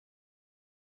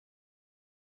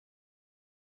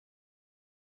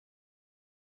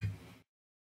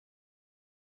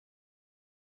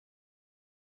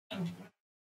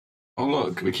Oh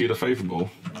look, we queued a favourable.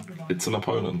 It's an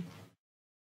opponent.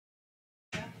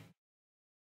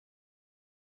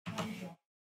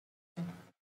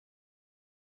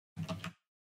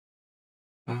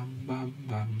 Bum, bum,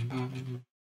 bum, bum.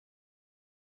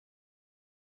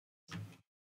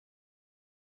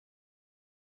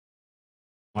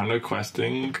 Why no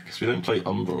questing? Because we don't play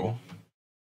Umbral.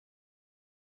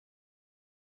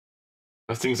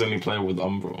 Questing's only playable with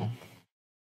Umbral.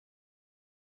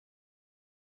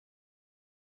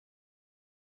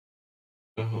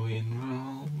 Going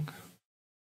wrong.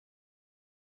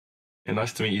 Yeah,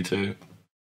 nice to meet you too.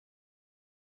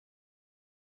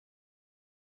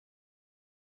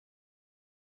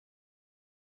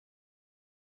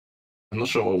 I'm not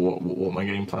sure what my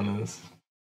game plan is.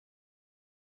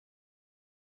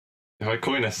 If I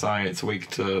coin SI, it's weak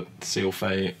to Seal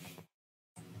Fate.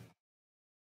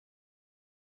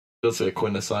 Does say a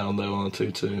coin SI on there on a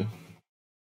 2-2.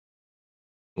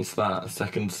 What's that?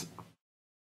 Second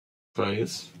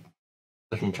phrase?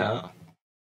 Second cat?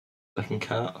 Second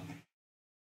cat?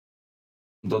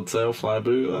 Blood Sail, Fly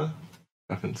Booter?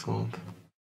 Second sword.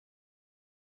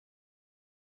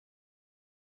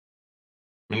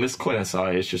 I mean, this coin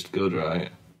SI is just good,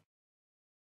 right?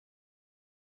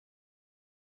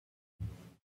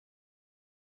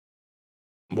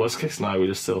 Worst case scenario, we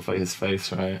just Seal Fate his face,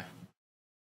 right?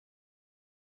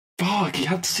 Fuck, he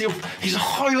had Seal. He's a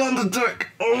Highlander deck!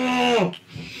 Oh!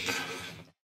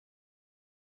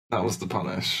 That was the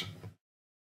punish.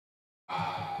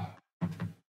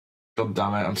 God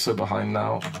damn it, I'm so behind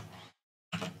now.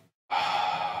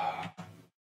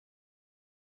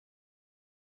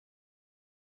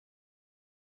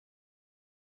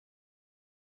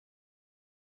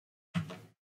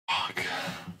 Fuck.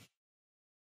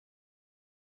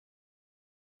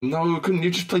 No, couldn't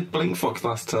you just play Blink Fox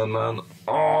last turn, man?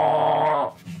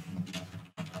 Oh!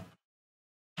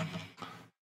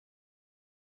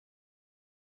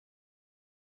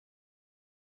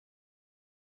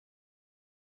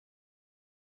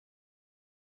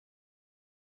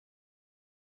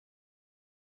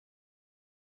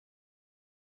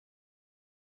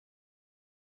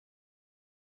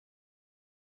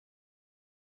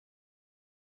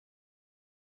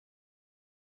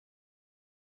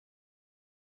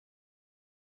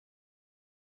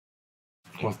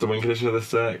 What's the win condition of this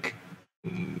deck?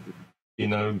 You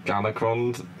know,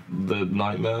 Galakrond, the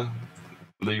Nightmare,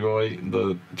 Leroy,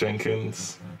 the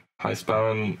Jenkins, Heist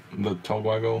Baron, the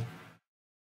Togwaggle,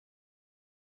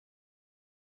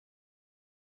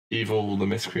 Evil, the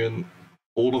Miscreant.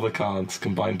 All of the cards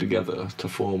combined together to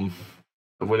form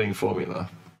a winning formula.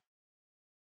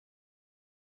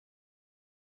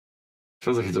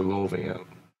 Feels like he's evolving it.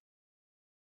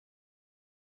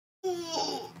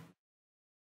 No.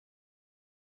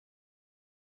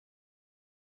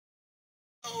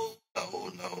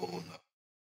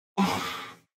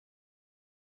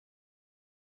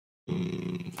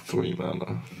 3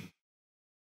 mana.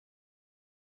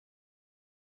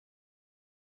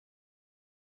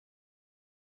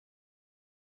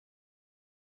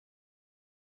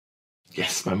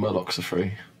 Yes, my Murlocs are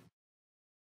free.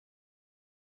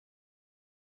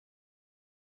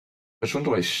 Which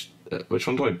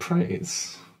one do I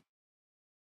praise?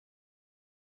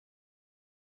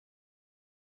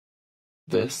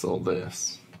 This or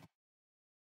this?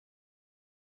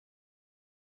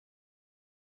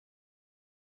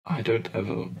 I don't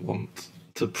ever want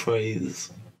to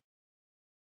praise.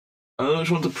 I don't know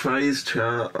which one to praise,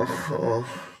 chat. Oh.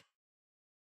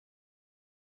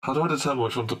 How do I determine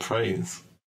which one to praise?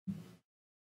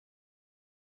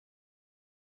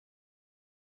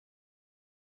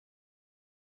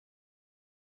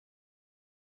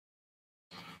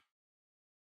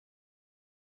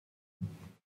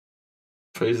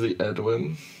 Praise the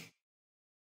Edwin.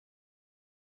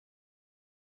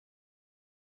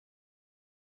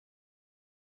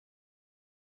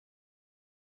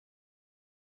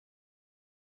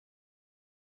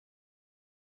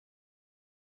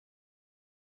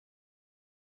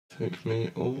 Take me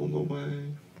all the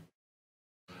way.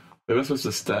 Maybe I'm supposed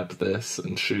to step this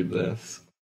and shoot this.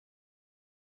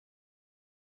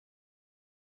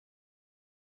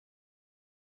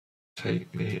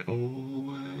 Take me all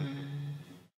the way.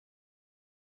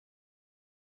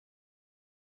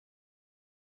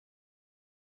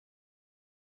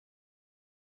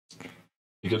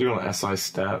 You could do an SI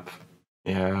step.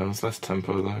 Yeah, it was less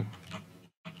tempo though.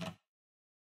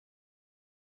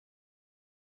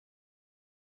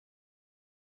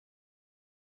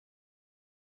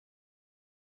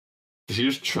 Did you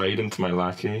just trade into my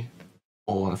lackey?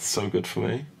 Oh, that's so good for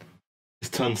me. His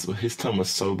turn was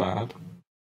so bad.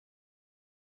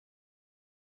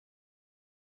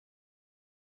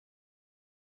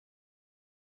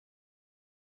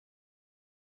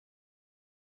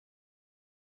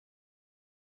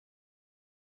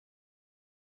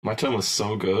 My turn was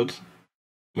so good.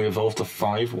 We evolved to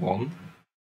 5-1.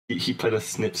 He played a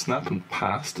snip snap and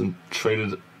passed and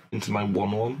traded into my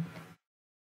 1-1.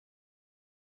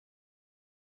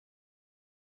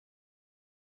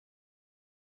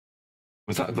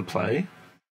 Was that the play?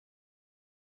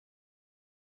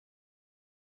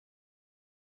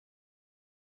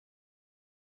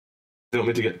 They want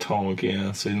me to get Tog,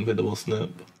 yeah, so invisible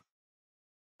snip.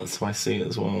 That's how I see it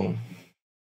as well.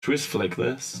 Should we just flick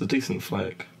this? It's a decent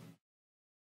flick.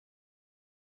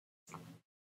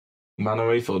 Mana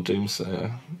Wraith or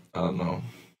Doomsayer? I don't know.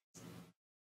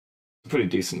 It's a pretty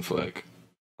decent flick.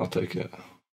 I'll take it.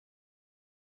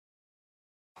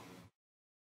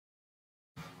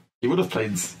 He would have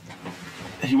played.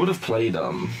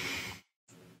 Man,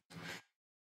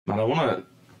 I want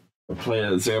to play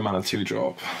a 0 mana 2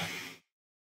 drop.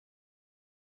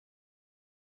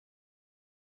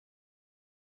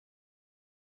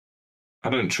 I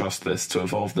don't trust this to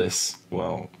evolve this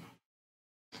well.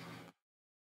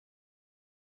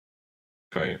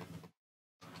 Great.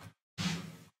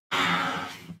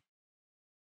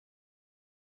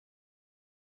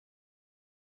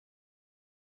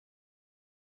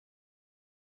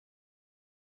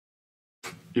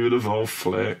 You would evolve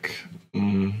Flick.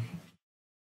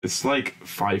 It's like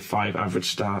 5/5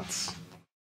 average stats.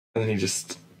 And then he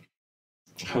just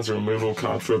has a removal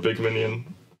card for a big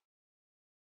minion.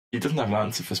 He doesn't have an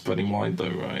answer for spreading wide though,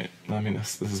 right? I mean,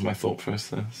 this is my thought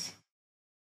process.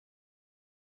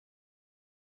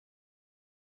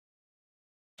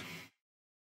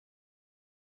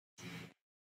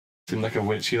 Seemed like a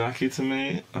witchy lackey to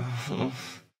me. I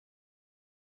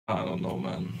don't know,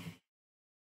 man.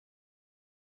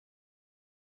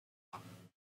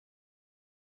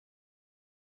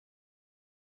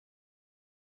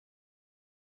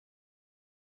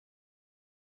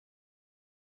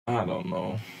 I don't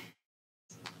know.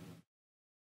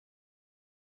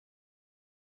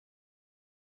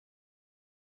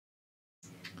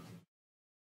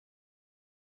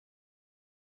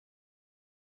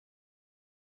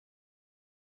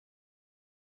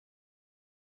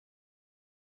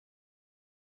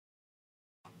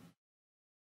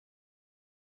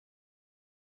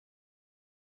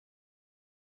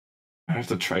 I have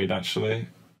to trade actually.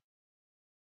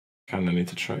 Kinda need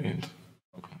to trade.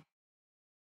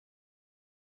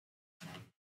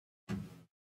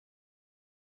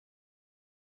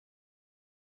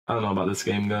 I don't know about this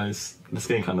game, guys. This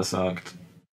game kind of sucked.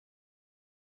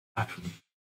 I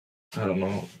don't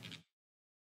know.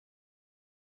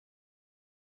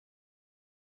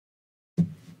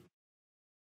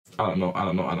 I don't know. I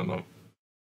don't know. I don't know.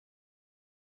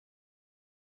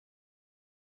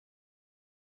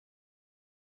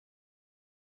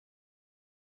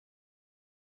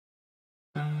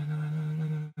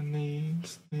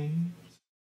 Needs.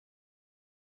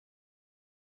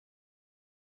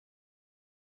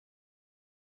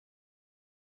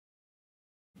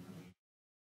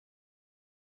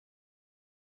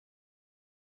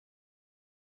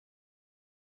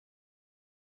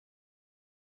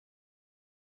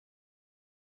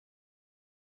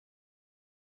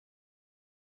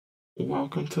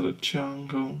 Welcome to the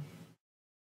jungle.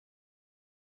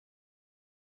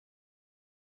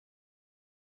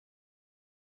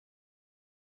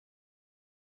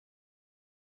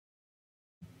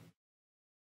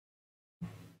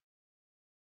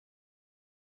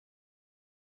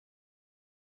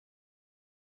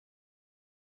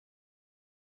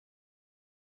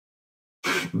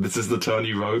 This is the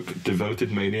Tony Rogue,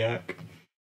 devoted maniac.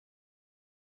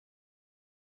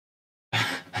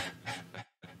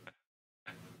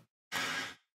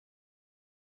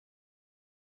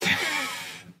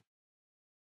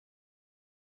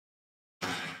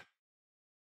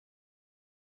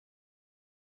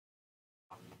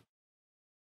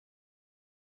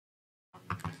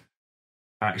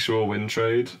 Actual win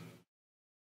trade.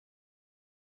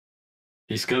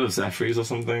 He's scared of Zephyrs or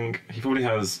something. He probably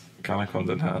has Galakrond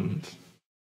in hand.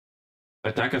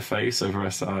 A dagger face over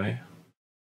SI.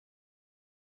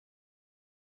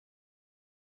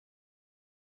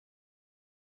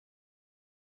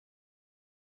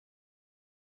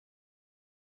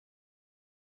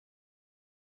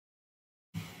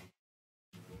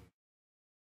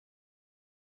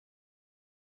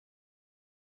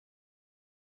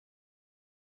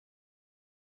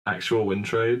 Actual win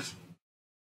trade.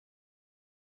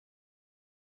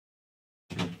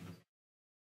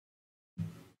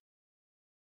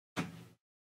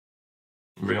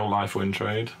 Real life win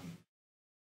trade.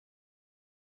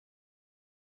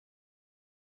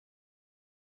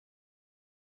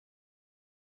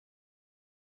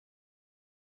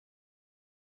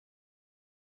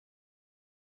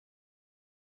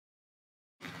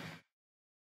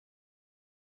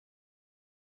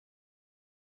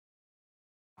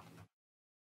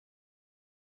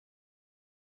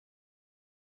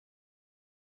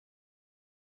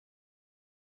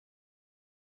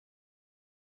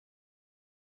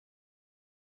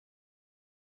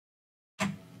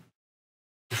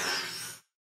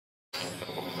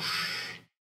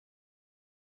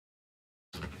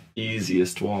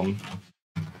 easiest one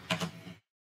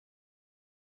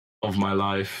of my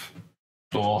life.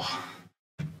 Oh,